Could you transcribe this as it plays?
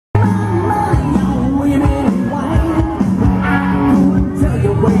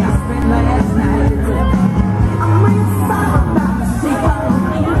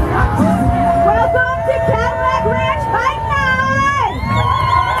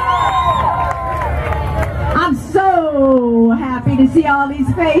see all these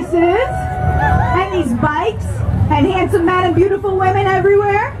faces and these bikes and handsome men and beautiful women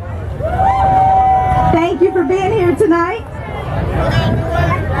everywhere. Thank you for being here tonight.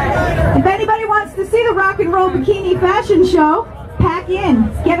 If anybody wants to see the Rock and Roll Bikini Fashion Show, pack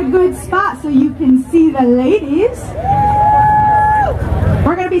in, get a good spot so you can see the ladies.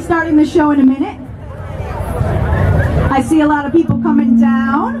 We're going to be starting the show in a minute. I see a lot of people coming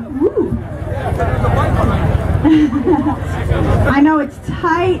down. Woo. I know it's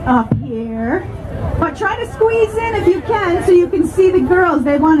tight up here, but try to squeeze in if you can so you can see the girls.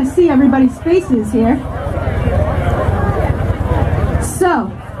 They want to see everybody's faces here.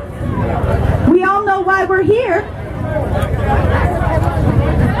 So, we all know why we're here.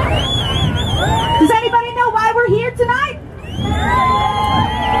 Does anybody know why we're here tonight?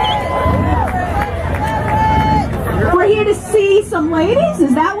 We're here to see some ladies,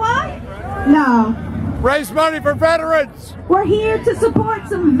 is that why? No. Raise money for veterans! We're here to support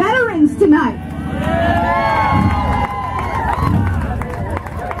some veterans tonight.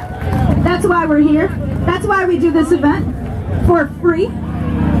 That's why we're here. That's why we do this event for free.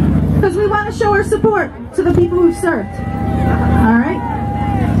 Because we want to show our support to the people who've served. Alright?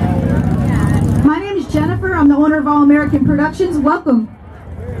 My name is Jennifer. I'm the owner of All American Productions. Welcome.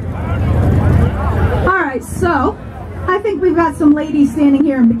 Alright, so I think we've got some ladies standing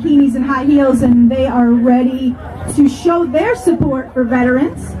here in bikinis and high heels, and they are ready to show their support for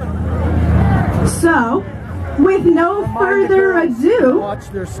veterans. So, with no further ado,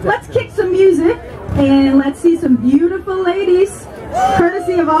 let's kick some music and let's see some beautiful ladies,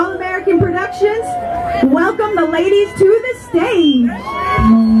 courtesy of All American Productions. Welcome the ladies to the stage.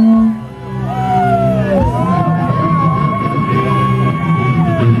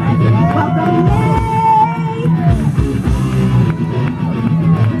 Welcome, May.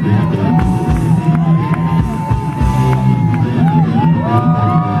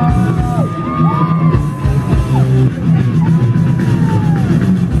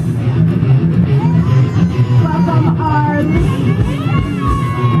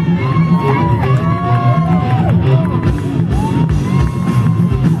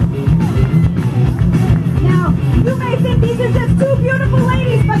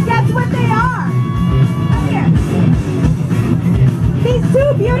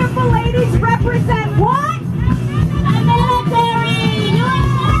 Beautiful ladies represent what? The military!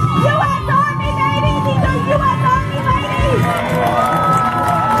 U.S. Army, baby! These are U.S. Army ladies!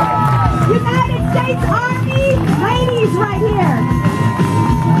 United States Army ladies right here!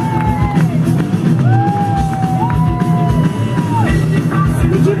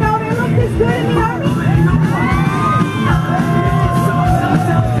 Did you know they looked this good in the Army?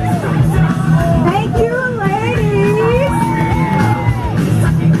 Thank you, ladies!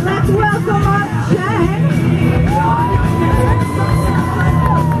 Let's welcome up Jen.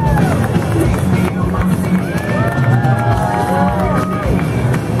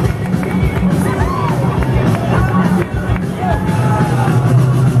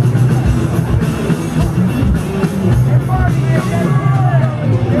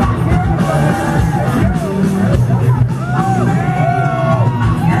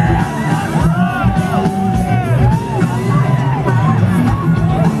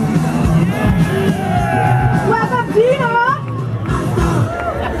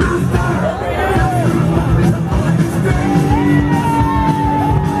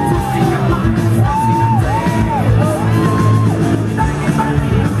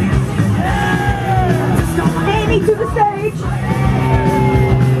 To the stage.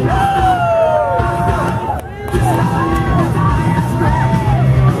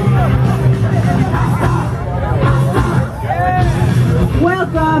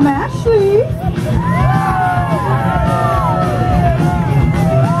 Welcome, Ashley.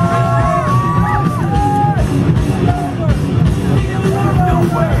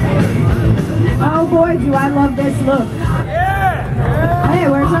 Oh boy, do I love this look. Hey,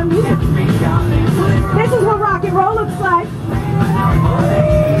 where's our music? This is what rock and roll looks like.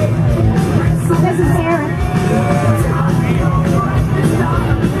 This is Aaron.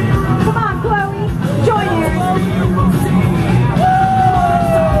 Come on, Chloe. Join Aaron.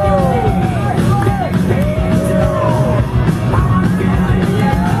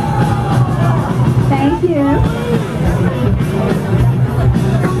 Thank you.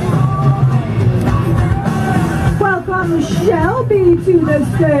 Welcome Shelby to the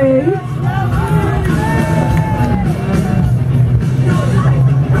stage.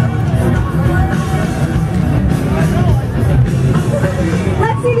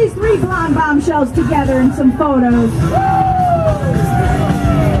 Let's see these three blonde bombshells together in some photos.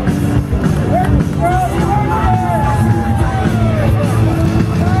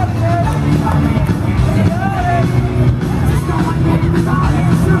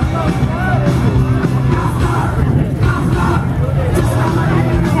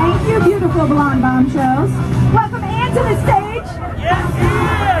 also Blonde Bombshells. Welcome Ann to the stage. Yeah,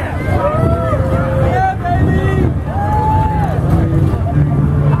 baby.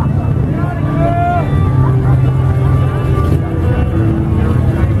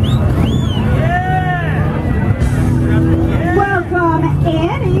 Welcome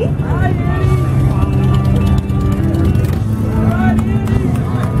Annie. Hi, Annie.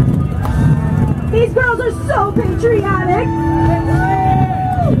 These girls are so patriotic.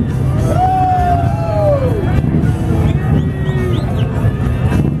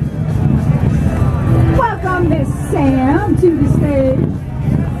 Welcome Miss Sam to the stage.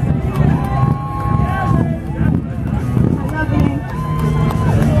 I love you.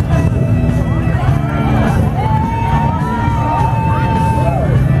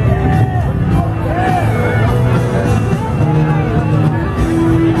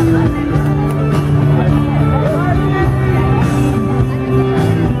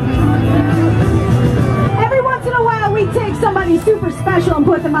 Somebody super special and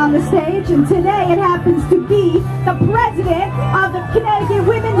put them on the stage, and today it happens to be the president of the Connecticut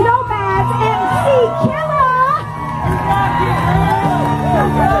Women's Nomads, MC Killer.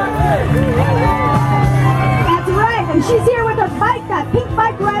 That's right, and she's here with her bike, that pink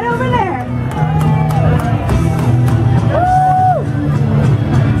bike right over there. Woo!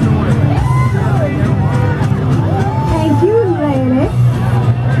 Thank you, lady.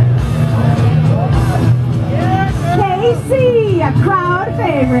 Casey, a crowd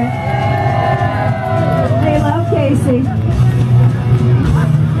favorite. They love Casey.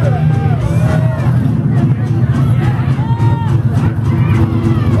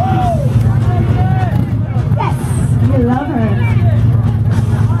 Yes, you love her.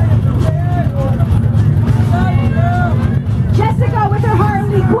 Jessica with her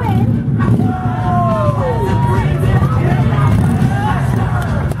Harley Quinn.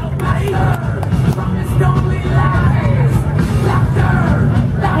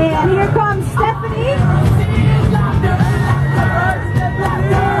 And here comes Stephanie.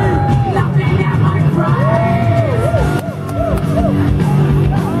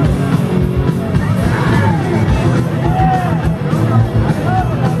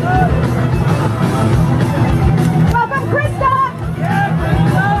 Welcome, Krista.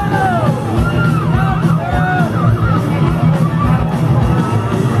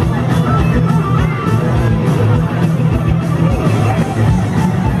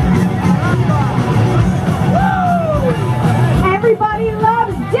 Everybody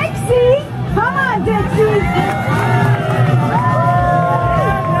loves Dixie. Come on, Dixie.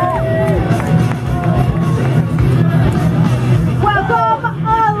 Welcome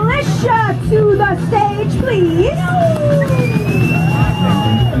Alicia to the stage, please.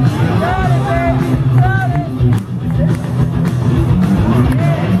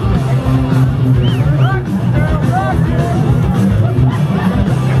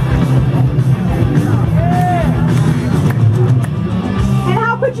 And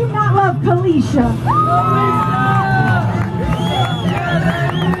how could you not love Kalisha?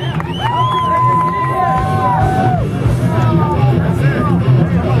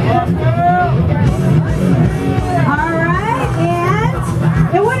 All right,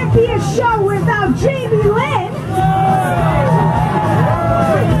 and it wouldn't be a show without Jamie Lynn.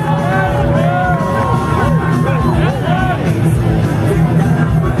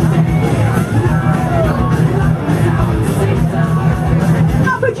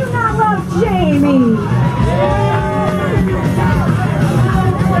 How could you not love Jamie?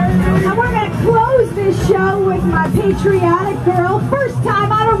 And we're going to close this show with my patriotic girl, first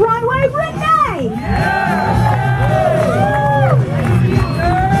time on a runway, Renee.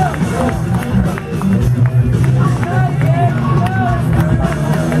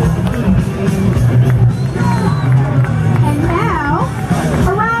 And now, a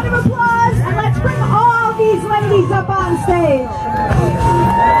round of applause, and let's bring all these ladies up on stage.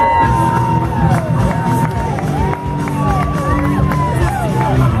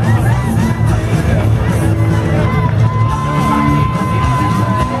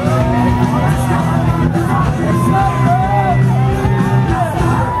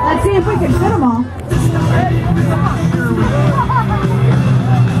 Let's see if we can fit them all.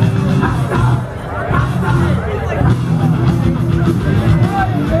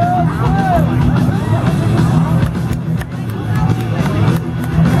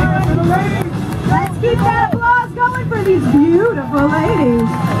 Let's keep that applause going for these beautiful ladies.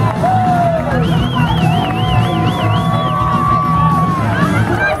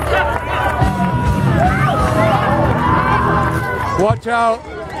 Watch out.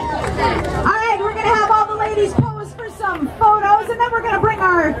 All right, we're going to have all the ladies pose for some photos, and then we're going to bring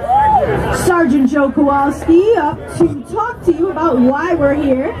our Sergeant Joe Kowalski up to talk to you about why we're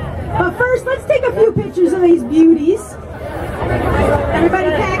here. But first, let's take a few pictures of these beauties.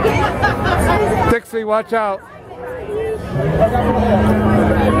 Everybody packing? Dixie, watch out.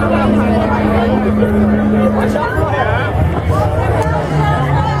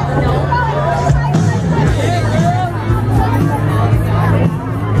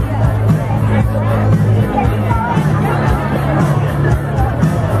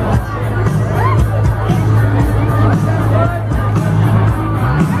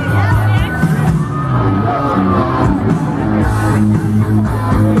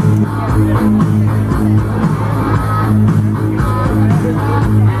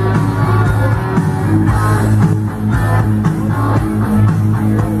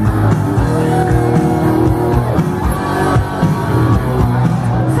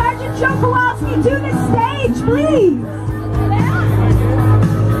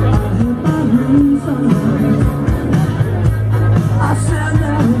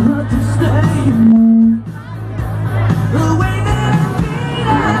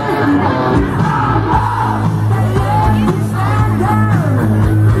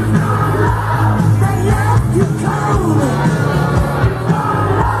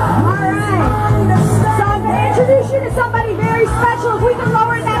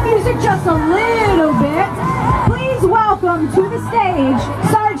 Just a little bit. Please welcome to the stage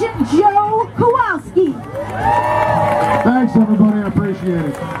Sergeant Joe Kowalski. Thanks, everybody. I appreciate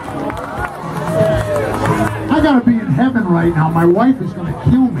it. I gotta be in heaven right now. My wife is gonna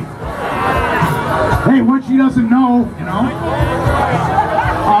kill me. Hey, what she doesn't know, you know.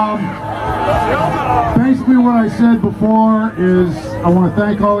 Basically, what I said before is I want to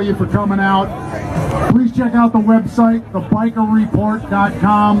thank all of you for coming out. Please check out the website,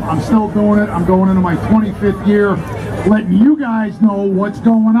 thebikerreport.com. I'm still doing it. I'm going into my 25th year, letting you guys know what's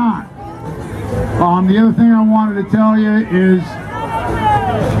going on. The other thing I wanted to tell you is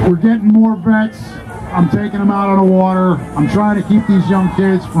we're getting more vets. I'm taking them out on the water. I'm trying to keep these young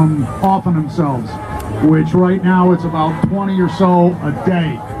kids from offing themselves, which right now it's about 20 or so a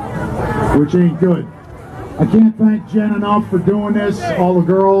day, which ain't good. I can't thank Jen enough for doing this, all the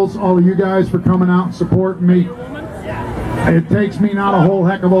girls, all of you guys for coming out and supporting me. It takes me not a whole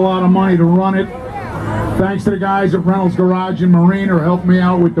heck of a lot of money to run it. Thanks to the guys at Reynolds Garage and Marine who helped me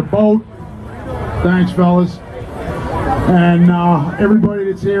out with the boat. Thanks, fellas. And everybody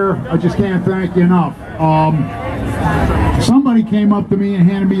that's here, I just can't thank you enough. Somebody came up to me and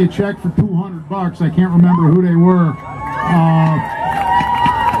handed me a check for $200. I can't remember who they were.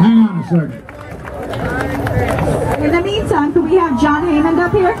 Hang on a second. In the meantime, could we have John Hammond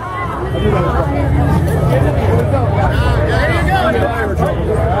up here?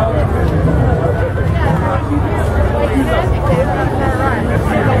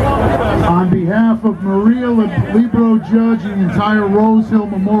 On behalf of Maria Libro Judge and the entire Rose Hill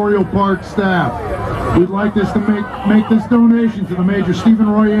Memorial Park staff, we'd like this to make this donation to the Major Stephen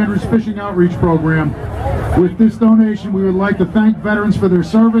Roy Andrews Fishing Outreach Program. With this donation, we would like to thank veterans for their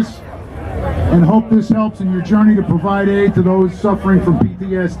service and hope this helps in your journey to provide aid to those suffering from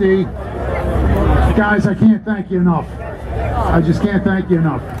PTSD. Guys, I can't thank you enough. I just can't thank you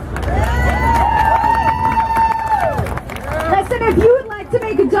enough. Listen, if you would like to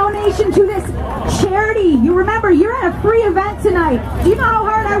make a donation to this charity, you remember, you're at a free event tonight. Do you know how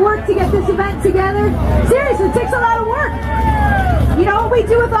hard I worked to get this event together? Seriously, it takes a lot of work. You know what we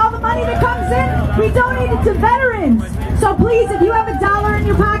do with all the money that comes in? We donate it to veterans. So please, if you have $1 in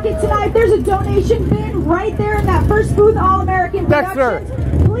your pocket tonight, there's a donation bin right there in that first booth, All American Productions.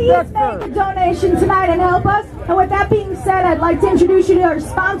 Please make a donation tonight and help us. And with that being said, I'd like to introduce you to our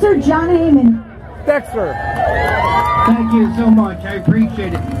sponsor, John Heyman. Dexter. Thank you so much. I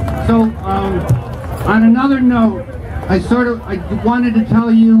appreciate it. So, on another note, I wanted to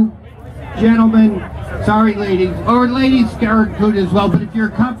tell you, gentlemen, sorry ladies, or ladies are good as well, but if you're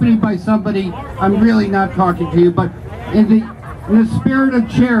accompanied by somebody, I'm really not talking to you, but in the spirit of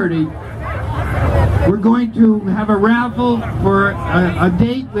charity, we're going to have a raffle for a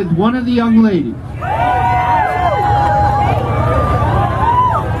date with one of the young ladies.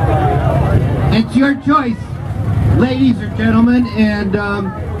 It's your choice, ladies or gentlemen, and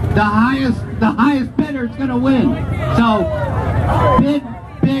the highest bidder is going to win. So, bid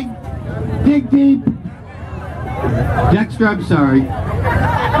big, dig deep. Dexter, I'm sorry. All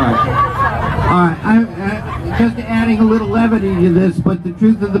right. I'm just adding a little levity to this, but the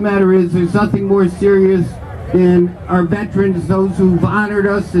truth of the matter is there's nothing more serious than our veterans, those who've honored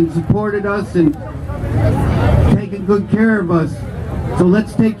us and supported us and taken good care of us. So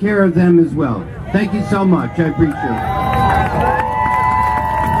let's take care of them as well. Thank you so much. I appreciate it.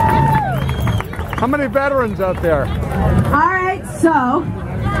 How many veterans out there? All right, so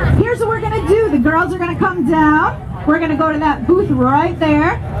here's what we're gonna do. The girls are gonna come down. We're gonna go to that booth right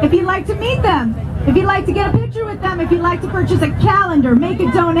there. If you'd like to meet them, if you'd like to get a picture with them, if you'd like to purchase a calendar, make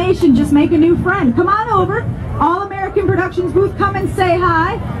a donation, just make a new friend, come on over. All American Productions booth, come and say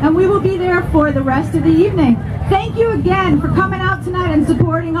hi, and we will be there for the rest of the evening. Thank you again for coming out tonight and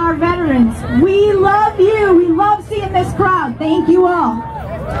supporting our veterans. We love you. We love seeing this crowd. Thank you all.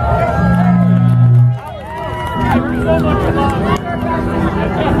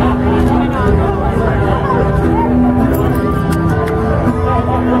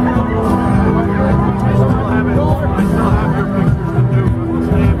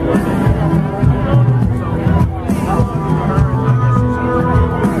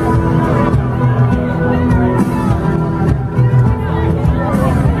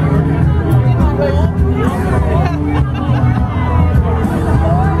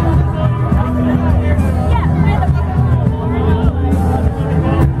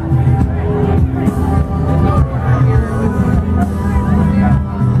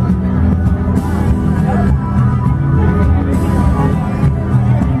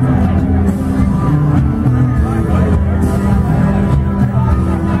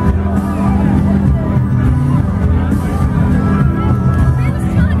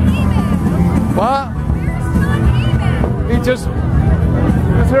 Just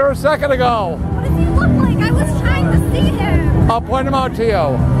was here a second ago. What does he look like? I was trying to see him. I'll point him out to you.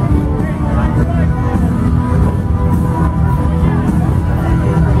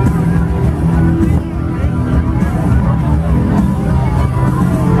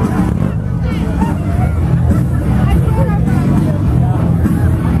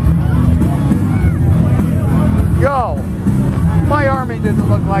 Yo, my army didn't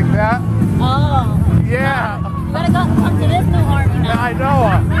look like that. Oh. Yeah. You gotta come to this new army now. I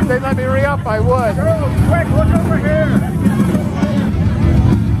know. If they let me re-up, I would. Girls, quick, look over here.